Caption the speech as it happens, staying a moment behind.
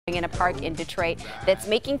In a park in Detroit that's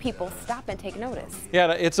making people stop and take notice.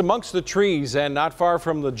 Yeah, it's amongst the trees and not far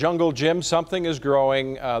from the jungle gym. Something is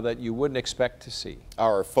growing that you wouldn't expect to see.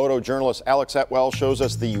 Our photojournalist Alex Atwell shows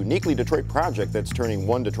us the uniquely Detroit project that's turning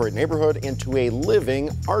one Detroit neighborhood into a living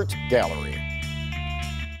art gallery.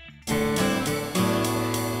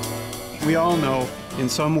 We all know in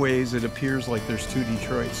some ways it appears like there's two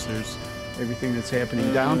Detroits. There's everything that's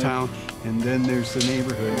happening downtown, and then there's the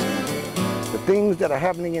neighborhood. The things that are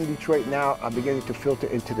happening in Detroit now are beginning to filter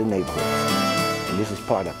into the neighborhoods, and this is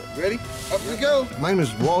part of it. Ready? Up we go. My name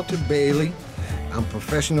is Walter Bailey. I'm a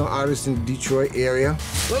professional artist in the Detroit area.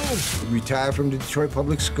 Boom. Retired from the Detroit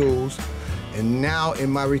Public Schools, and now in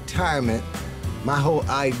my retirement, my whole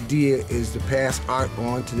idea is to pass art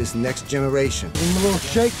on to this next generation. Give me a little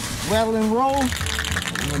shake, rattle and roll.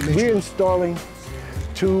 We're installing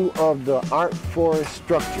 2 of the Art Forest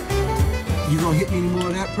structures. You gonna hit me any more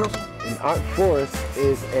of that, purple? An Art Forest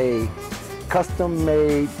is a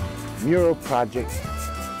custom-made mural project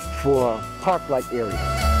for park-like areas.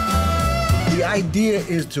 The idea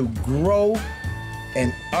is to grow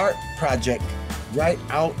an art project right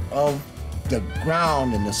out of the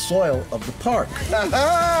ground and the soil of the park.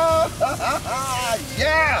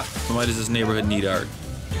 Yeah! Why does this neighborhood need art?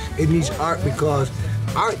 It needs art because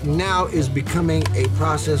art now is becoming a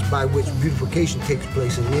process by which beautification takes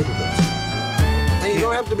place in neighborhoods. And you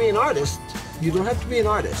don't have to be an artist. You don't have to be an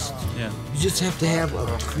artist. Yeah. You just have to have a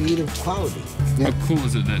creative quality. How cool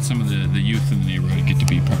is it that some of the youth in the neighborhood get to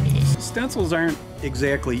be part of this? Stencils aren't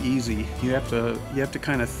exactly easy. You have to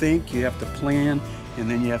kind of think, you have to plan, and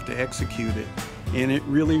then you have to execute it. And it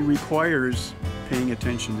really requires paying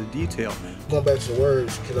attention to detail. Going back to the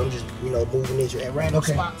words, because I'm just, moving into at random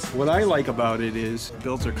spots. What I like about it is it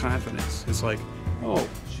builds their confidence. It's like, oh,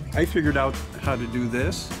 I figured out how to do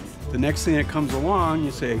this. The next thing that comes along,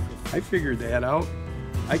 you say, I figured that out.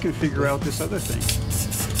 I can figure out this other thing.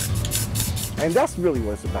 And that's really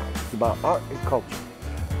what it's about. It's about art and culture.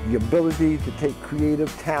 The ability to take creative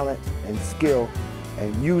talent and skill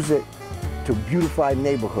and use it to beautify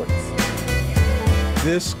neighborhoods.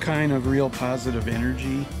 This kind of real positive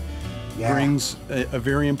energy brings a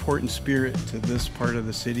very important spirit to this part of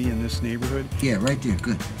the city and this neighborhood. Yeah, right there,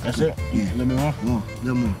 good. That's it? Yeah. A little more? More, a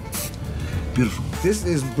little more. Beautiful. This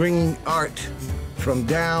is bringing art from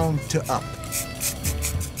down to up.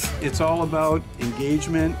 It's all about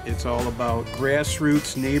engagement. It's all about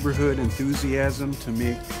grassroots neighborhood enthusiasm to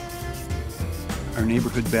make our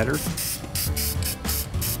neighborhood better.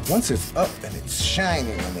 Once it's up and it's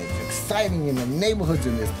shining and it's exciting in the neighborhoods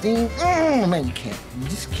and this thing, man, you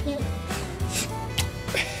just can't.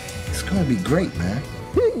 It's gonna be great, man.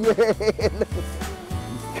 Yeah.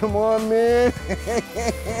 Come on, man.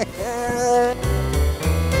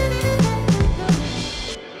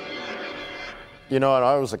 When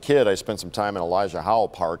I was a kid, I spent some time in Elijah Howell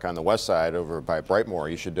Park on the west side over by Brightmoor.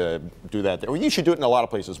 You should do that there. Or you should do it in a lot of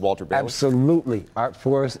places, Walter Bailey. Absolutely. Art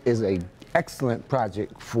Forest is an excellent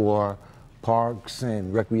project for parks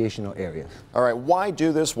and recreational areas. All right, why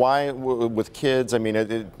do this? Why with kids? I mean,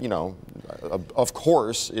 of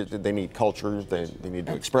course, they need culture. They need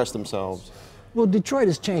to express themselves. Well, Detroit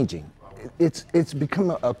is changing. It's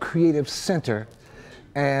become a creative center,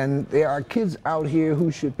 and there are kids out here who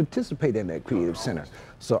should participate in that creative center.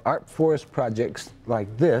 So Art Forest projects like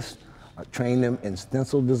this train them in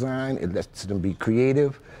stencil design. It lets them be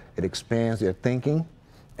creative. It expands their thinking,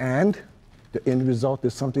 and the end result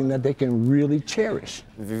is something that they can really cherish.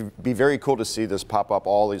 It'd be very cool to see this pop up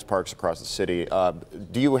all these parks across the city.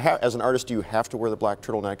 Do you have, as an artist, do you have to wear the black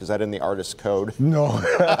turtleneck? Is that in the artist's code? No.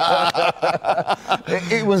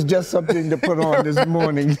 It was just something to put on this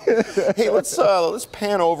morning. Hey, let's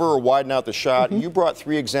pan over or widen out the shot. You brought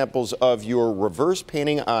 3 examples of your reverse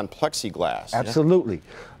painting on plexiglass. Absolutely.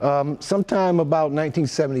 Sometime about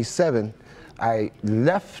 1977, I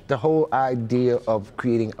left the whole idea of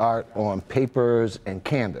creating art on papers and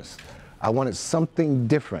canvas. I wanted something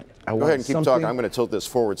different. Go ahead and keep talking. I'm going to tilt this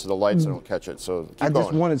forward so the lights don't catch it. So keep going. I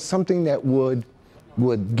just wanted something that would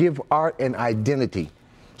give art an identity.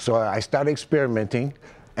 So I started experimenting,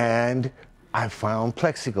 and I found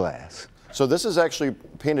plexiglass. So this is actually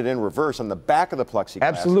painted in reverse on the back of the plexiglass.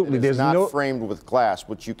 Absolutely. It's not framed with glass,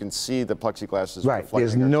 which you can see the plexiglass is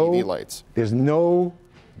reflecting our TV lights. There's no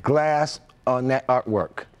glass on that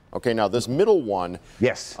artwork. Okay, now this middle one.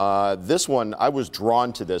 Yes. This one, I was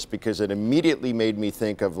drawn to this because it immediately made me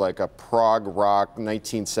think of like a prog rock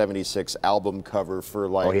 1976 album cover for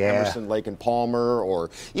like Emerson, Lake and Palmer, or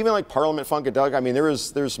even like Parliament Funkadelic. I mean,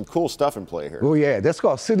 there's some cool stuff in play here. Oh yeah, that's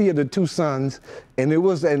called City of the Two Suns, and it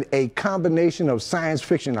was a combination of science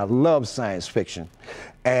fiction. I love science fiction,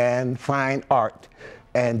 and fine art.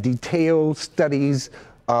 and detailed studies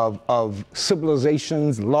of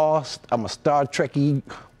civilizations lost. I'm a Star Trekky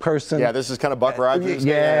person. Yeah, this is kind of Buck Rogers.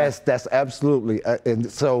 Yes, that's absolutely. And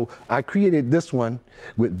so I created this one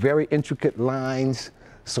with very intricate lines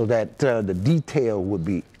so that the detail would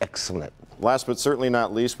be excellent. Last but certainly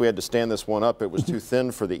not least, we had to stand this one up. It was too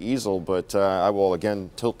thin for the easel, but I will again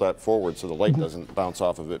tilt that forward so the light doesn't bounce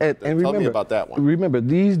off of it. And Tell remember, me about that one. Remember,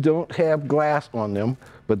 these don't have glass on them,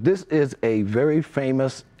 but this is a very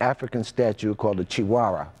famous African statue called the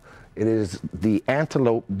Chihuahua. It is the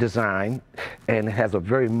antelope design, and it has a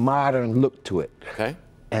very modern look to it. Okay.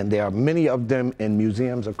 And there are many of them in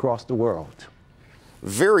museums across the world.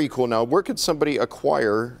 Very cool. Now, where could somebody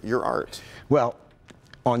acquire your art? Well,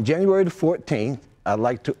 on January the 14th, I'd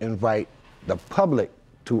like to invite the public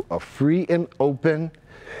to a free and open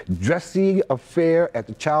dressing affair at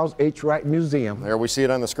the Charles H. Wright Museum. There we see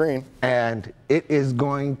it on the screen. And it is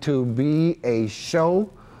going to be a show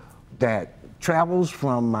that travels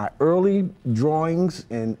from my early drawings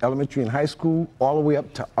in elementary and high school all the way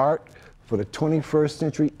up to art for the 21st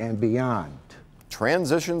century and beyond.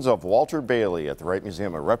 Transitions of Walter Bailey at the Wright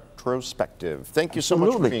Museum, a retrospective. Thank you so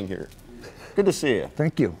much for being here. Good to see you.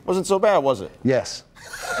 Thank you. Wasn't so bad, was it? Yes.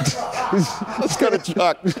 Let's go to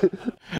Chuck.